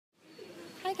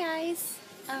guys,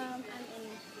 I'm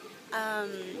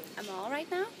in a mall right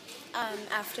now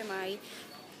after my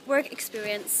work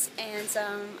experience, and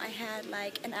I had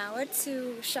like an hour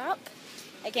to shop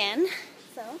again.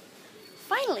 So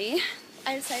finally,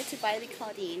 I decided to buy the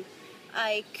Claudine.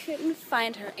 I couldn't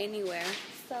find her anywhere,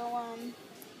 so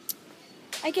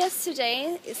I guess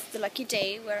today is the lucky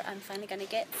day where I'm finally gonna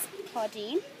get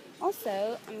Claudine.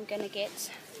 Also, I'm gonna get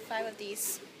 5 of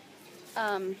these.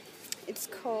 It's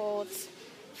called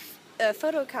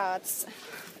photo cards.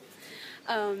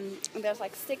 There's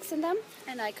like 6 in them,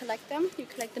 and I collect them. You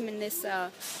collect them in this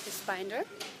binder.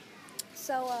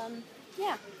 So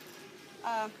yeah,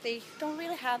 they don't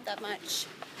really have that much,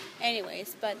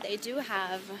 anyways, but they do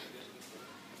have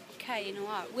Catty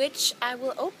Noir, which I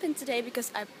will open today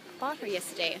because I bought her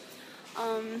yesterday.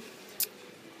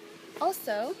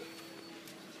 Also,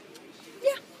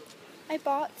 yeah, I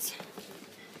bought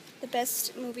the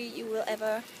best movie you will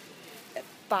ever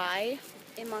buy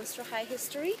in Monster High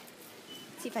history.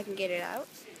 See if I can get it out.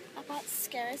 I bought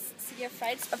Scares Sea of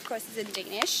Frights. Of course, it's in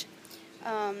Danish,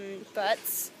 but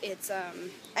it's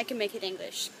I can make it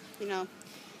English, you know.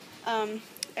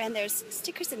 And there's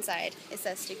stickers inside. It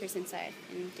says stickers inside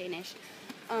in Danish.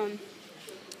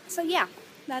 So yeah,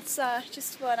 that's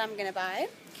just what I'm gonna buy,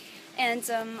 and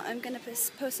I'm gonna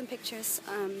post some pictures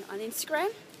on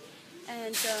Instagram,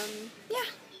 and yeah.